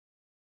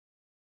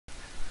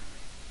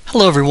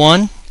Hello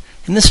everyone.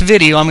 In this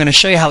video I'm going to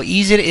show you how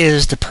easy it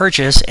is to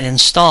purchase and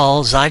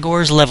install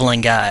Zygors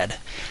Leveling Guide,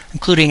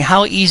 including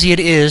how easy it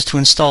is to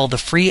install the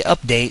free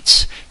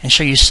updates and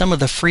show you some of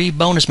the free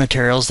bonus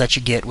materials that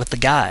you get with the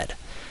guide.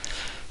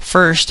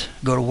 First,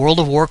 go to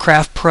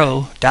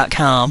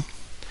worldofwarcraftpro.com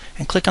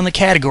and click on the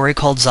category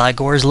called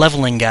Zygors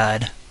Leveling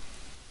Guide.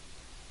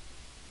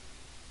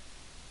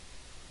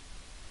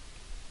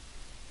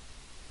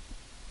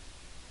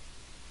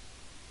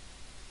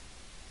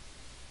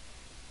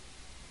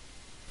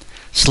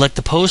 Select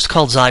the post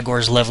called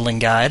Zygors Leveling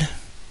Guide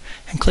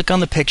and click on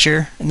the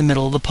picture in the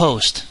middle of the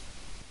post.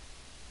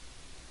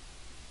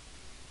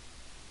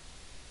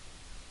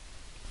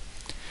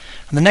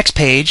 On the next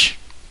page,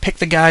 pick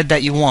the guide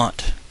that you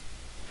want.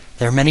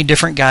 There are many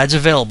different guides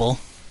available.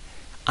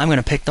 I'm going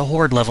to pick the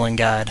Horde Leveling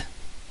Guide.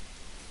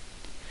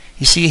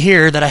 You see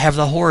here that I have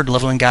the Horde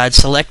Leveling Guide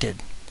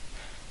selected.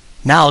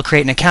 Now I'll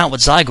create an account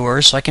with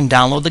Zygors so I can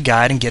download the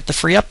guide and get the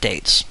free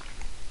updates.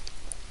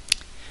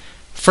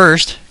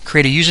 First,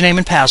 create a username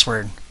and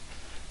password.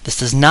 This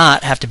does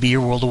not have to be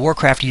your World of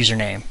Warcraft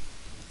username.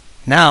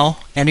 Now,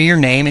 enter your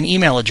name and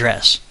email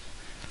address.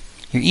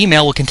 Your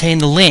email will contain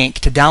the link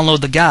to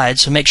download the guide,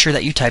 so make sure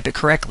that you type it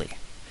correctly.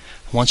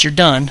 Once you're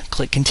done,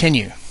 click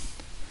Continue.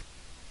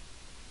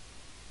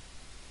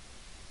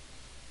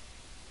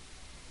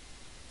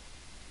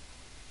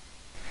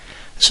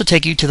 This will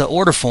take you to the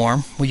order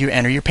form where you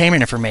enter your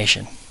payment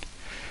information.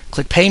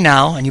 Click Pay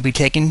Now and you'll be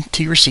taken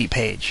to your receipt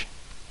page.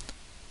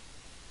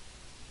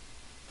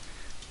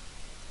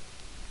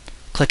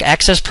 Click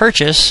Access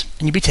Purchase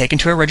and you'll be taken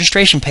to a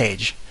registration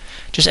page.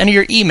 Just enter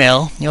your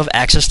email and you'll have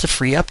access to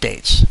free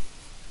updates.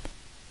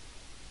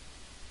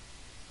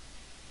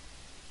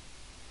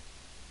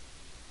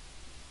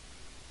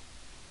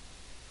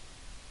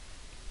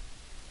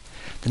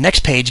 The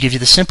next page gives you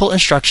the simple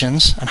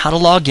instructions on how to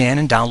log in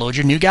and download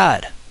your new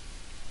guide.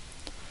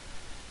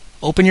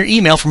 Open your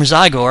email from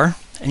Zygor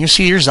and you'll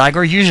see your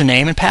Zygor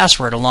username and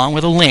password along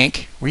with a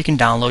link where you can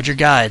download your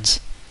guides.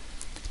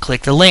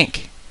 Click the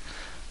link.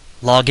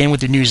 Log in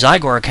with your new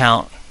Zygor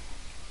account.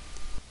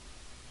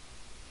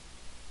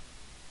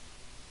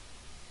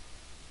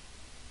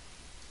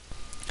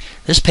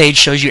 This page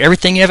shows you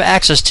everything you have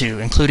access to,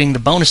 including the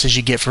bonuses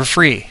you get for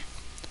free.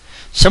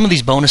 Some of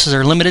these bonuses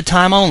are limited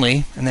time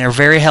only, and they are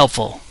very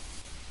helpful.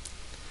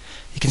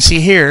 You can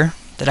see here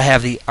that I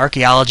have the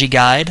Archaeology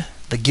Guide,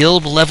 the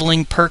Guild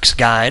Leveling Perks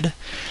Guide,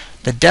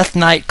 the Death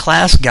Knight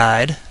Class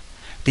Guide,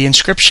 the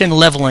Inscription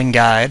Leveling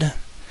Guide,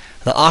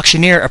 the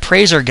Auctioneer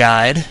Appraiser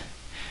Guide,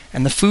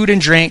 and the Food and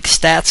Drink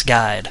Stats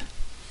Guide.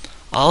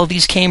 All of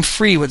these came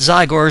free with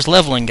Zygors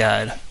Leveling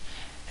Guide,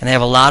 and they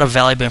have a lot of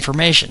valuable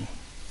information.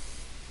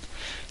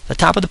 At the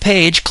top of the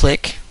page,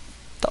 click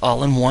the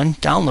All-in-One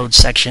Download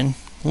section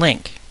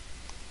link.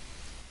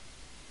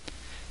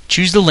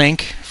 Choose the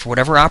link for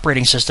whatever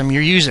operating system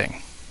you're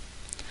using.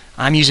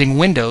 I'm using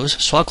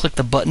Windows, so I'll click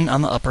the button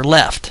on the upper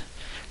left.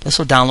 This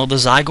will download the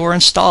Zygor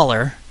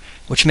installer,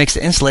 which makes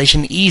the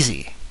installation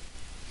easy.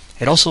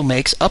 It also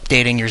makes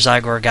updating your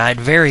Zygor guide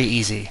very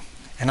easy,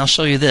 and I'll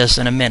show you this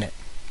in a minute.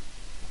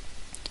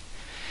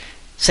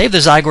 Save the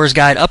Zygors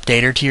Guide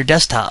Updater to your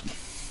desktop.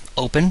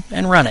 Open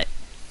and run it.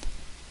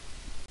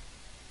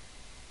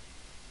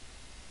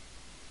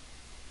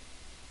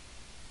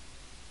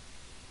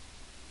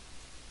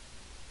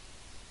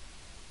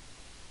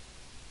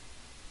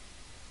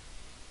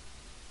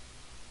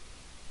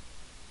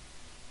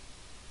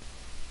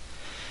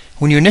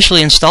 When you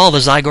initially install the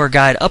Zygor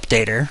Guide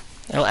Updater,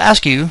 it will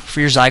ask you for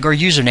your Zygor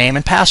username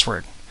and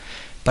password.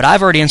 But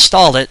I've already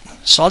installed it,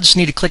 so I'll just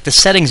need to click the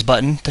Settings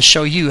button to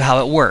show you how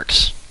it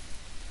works.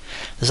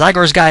 The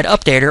Zygors Guide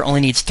Updater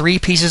only needs 3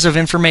 pieces of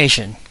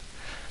information: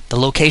 the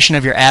location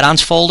of your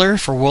add-ons folder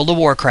for World of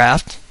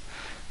Warcraft,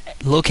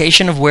 the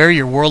location of where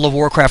your World of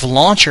Warcraft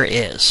launcher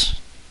is.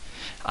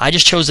 I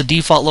just chose the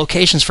default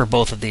locations for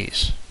both of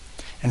these.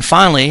 And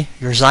finally,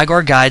 your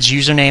Zygor Guide's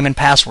username and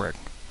password.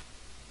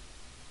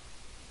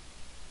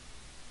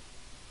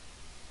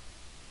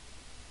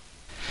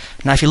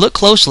 Now if you look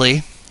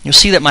closely, you'll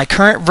see that my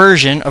current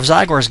version of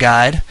Zygors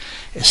Guide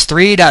is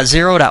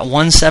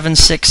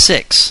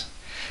 3.0.1766,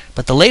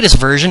 but the latest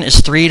version is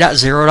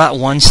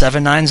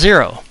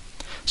 3.0.1790.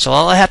 So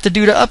all I have to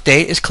do to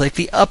update is click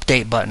the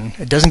Update button.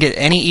 It doesn't get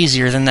any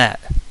easier than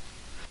that.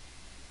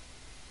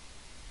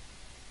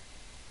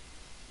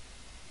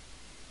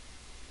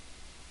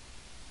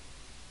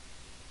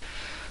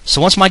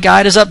 So once my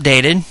guide is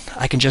updated,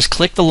 I can just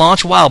click the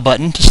Launch WoW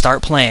button to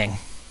start playing.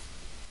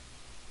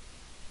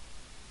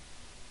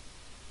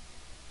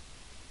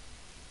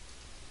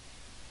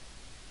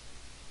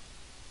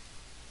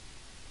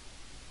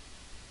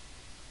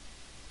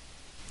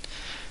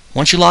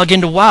 Once you log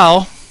into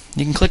WoW,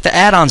 you can click the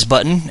Add-ons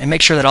button and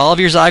make sure that all of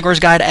your Zygors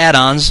Guide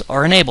add-ons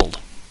are enabled.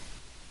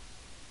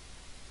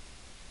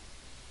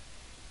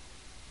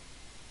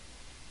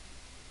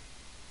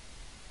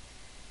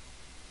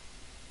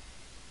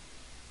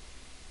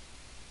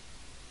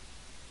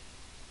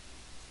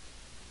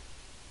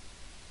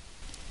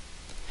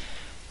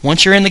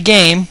 Once you're in the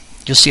game,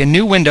 you'll see a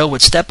new window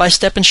with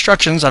step-by-step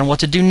instructions on what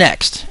to do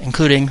next,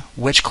 including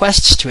which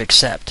quests to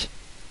accept.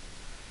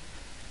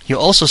 You'll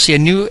also see a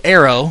new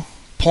arrow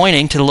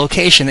pointing to the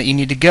location that you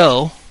need to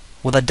go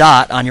with a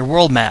dot on your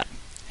world map.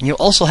 And you'll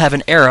also have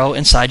an arrow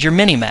inside your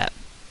mini-map.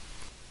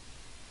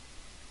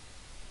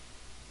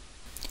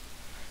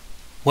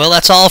 Well,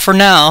 that's all for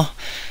now.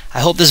 I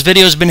hope this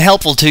video has been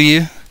helpful to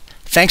you.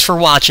 Thanks for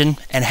watching,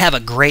 and have a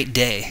great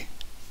day.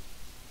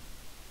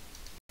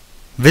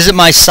 Visit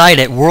my site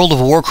at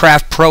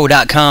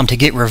worldofwarcraftpro.com to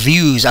get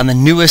reviews on the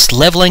newest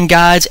leveling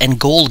guides and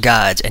gold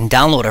guides, and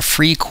download a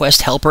free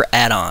Quest Helper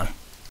add-on.